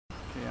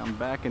Okay, I'm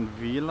back in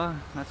Vila.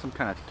 That's some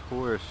kind of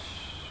tourist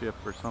ship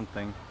or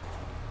something.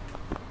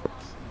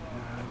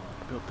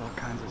 Built all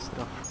kinds of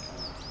stuff.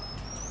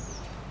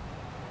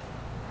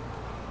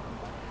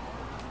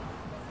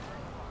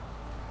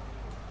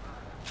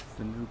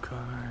 The new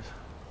cars.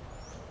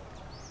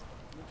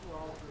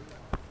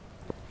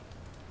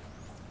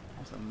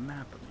 There's a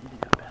map of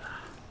Ilhabela.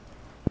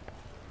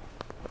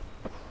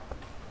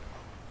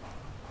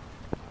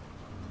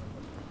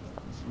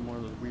 Some more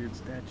of those weird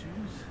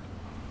statues.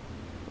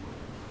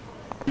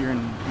 Here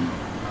in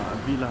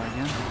Vila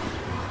again.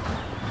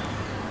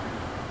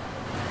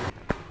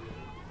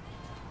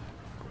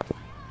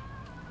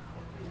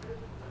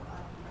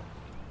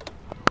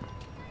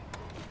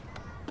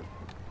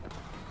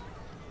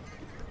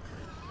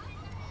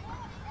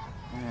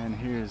 And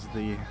here's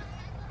the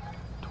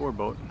tour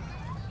boat.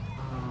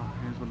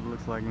 Here's what it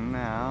looks like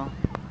now.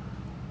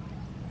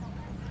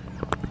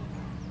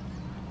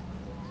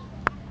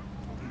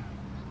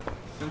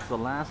 Since the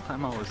last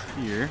time I was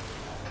here,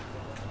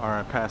 or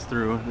I passed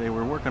through, they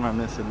were working on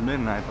this at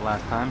midnight the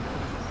last time,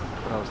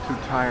 but I was too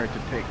tired to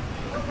take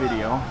a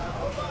video.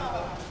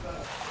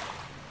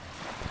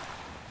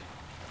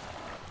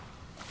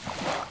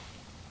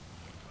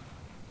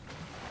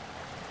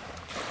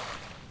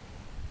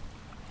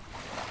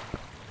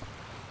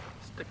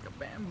 Stick a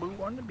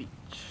bamboo on the beach.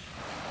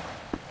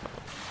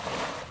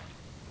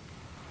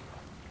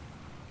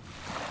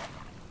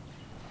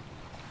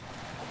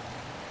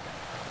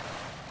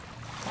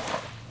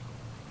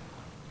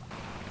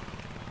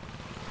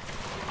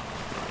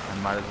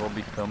 Might as well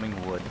be filming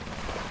wood.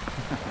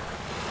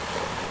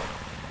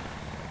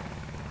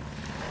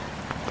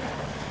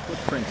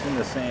 Footprints in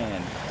the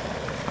sand.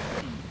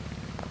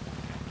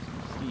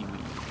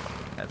 Seaweed.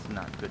 That's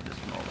not good to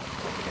smoke.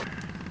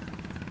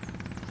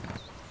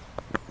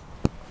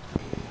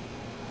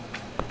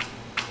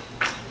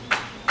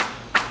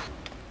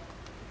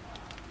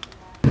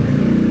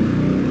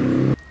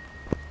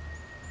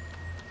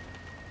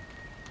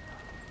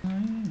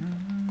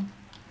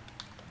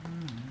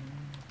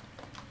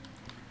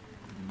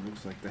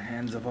 Looks like the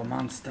hands of a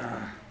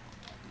monster.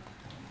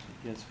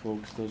 Yes,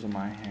 folks, those are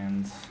my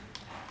hands.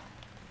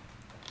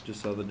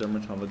 Just saw the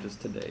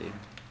dermatologist today.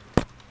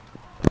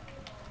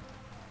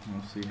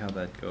 We'll see how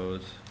that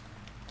goes.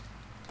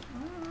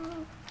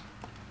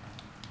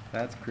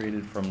 That's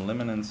created from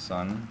lemon and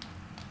sun.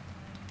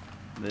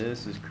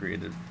 This is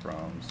created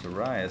from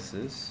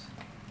psoriasis.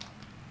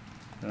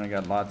 Then I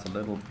got lots of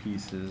little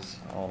pieces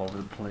all over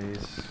the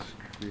place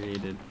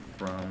created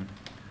from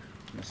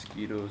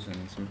mosquitoes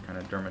and some kind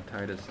of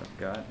dermatitis I've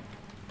got.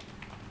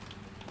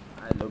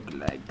 I look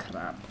like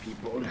crap,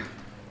 people.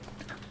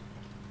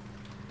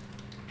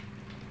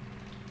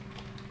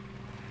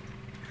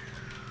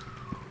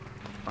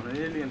 On an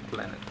alien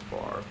planet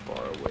far,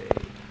 far away,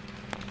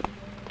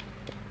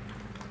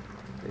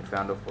 they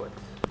found a foot.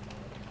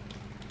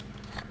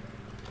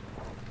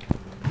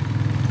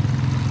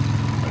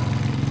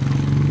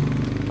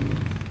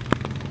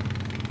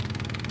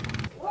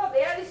 Well,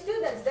 they are the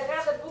students. They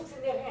have the books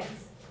in their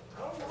hands.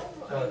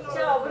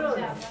 Ciao,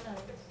 Bruno.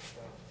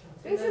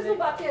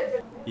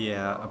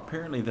 Yeah,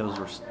 apparently those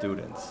were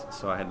students,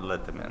 so I had to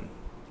let them in.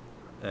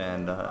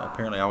 And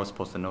apparently I was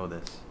supposed to know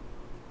this.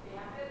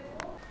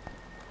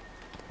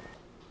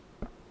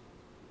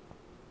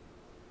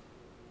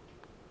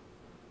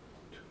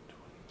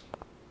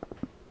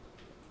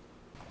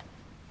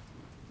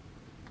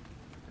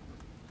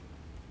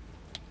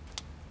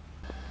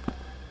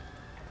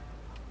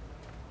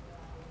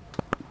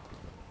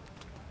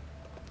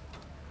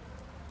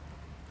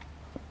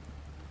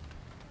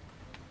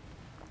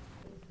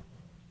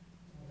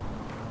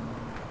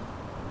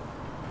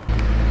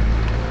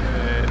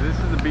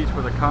 Beach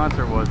where the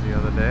concert was the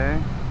other day.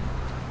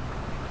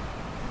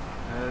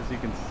 As you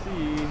can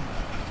see,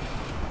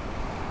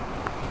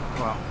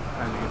 well,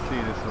 as you can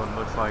see, this is what it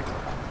looks like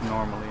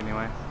normally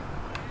anyway.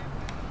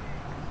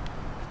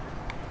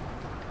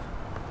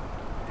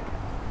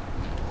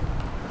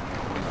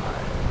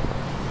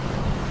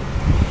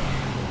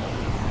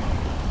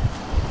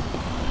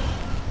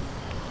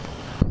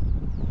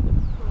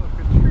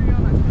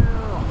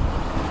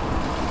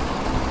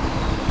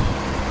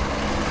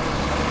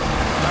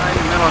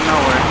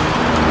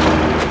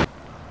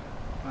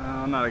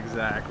 Not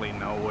exactly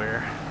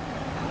nowhere.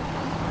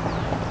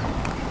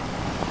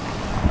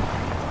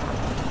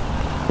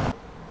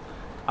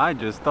 I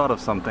just thought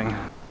of something.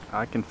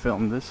 I can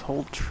film this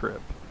whole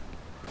trip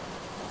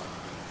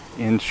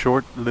in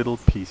short little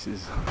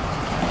pieces.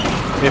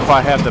 If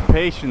I have the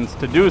patience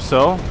to do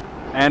so,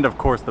 and of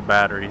course the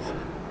batteries.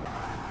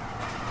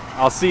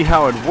 I'll see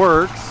how it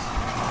works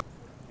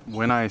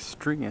when I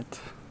string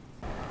it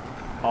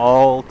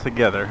all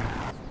together.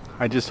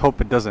 I just hope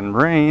it doesn't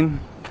rain,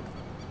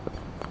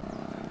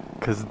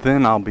 because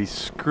then I'll be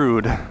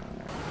screwed.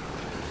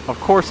 Of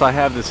course I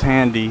have this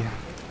handy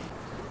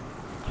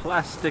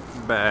plastic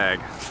bag.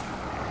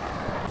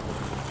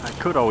 I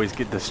could always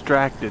get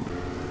distracted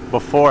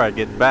before I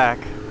get back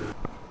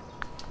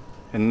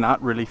and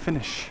not really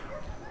finish.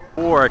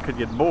 Or I could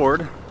get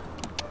bored,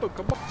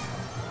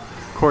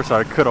 course,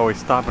 I could always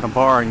stop in a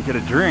bar and get a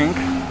drink,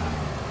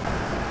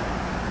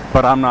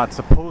 but I'm not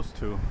supposed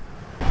to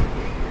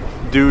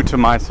due to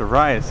my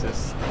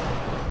psoriasis.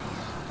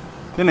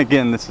 Then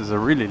again, this is a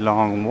really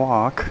long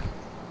walk,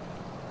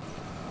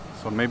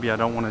 so maybe I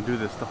don't want to do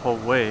this the whole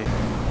way,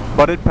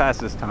 but it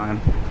passes time,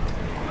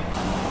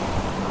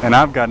 and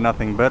I've got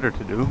nothing better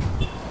to do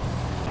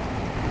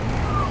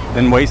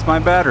than waste my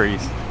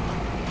batteries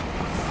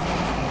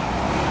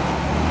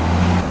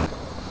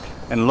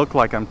and look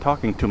like I'm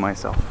talking to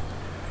myself,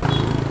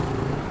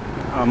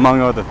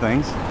 among other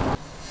things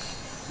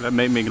that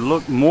made me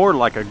look more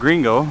like a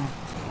gringo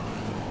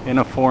in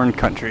a foreign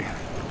country.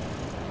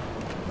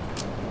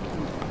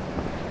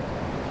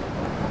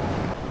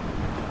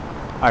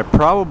 I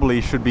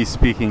probably should be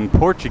speaking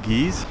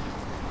Portuguese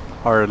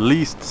or at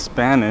least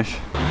Spanish,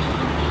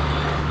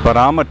 but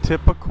I'm a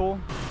typical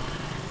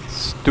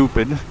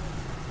stupid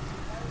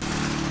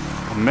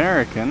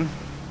American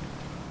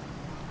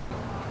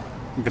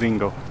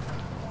gringo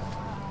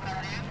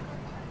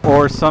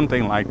or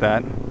something like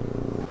that.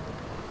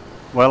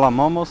 Well, I'm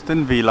almost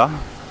in Vila,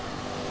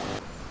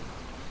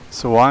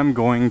 so I'm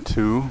going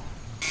to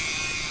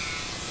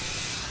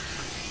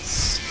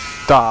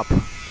stop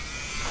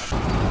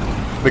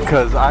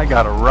because I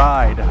gotta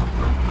ride.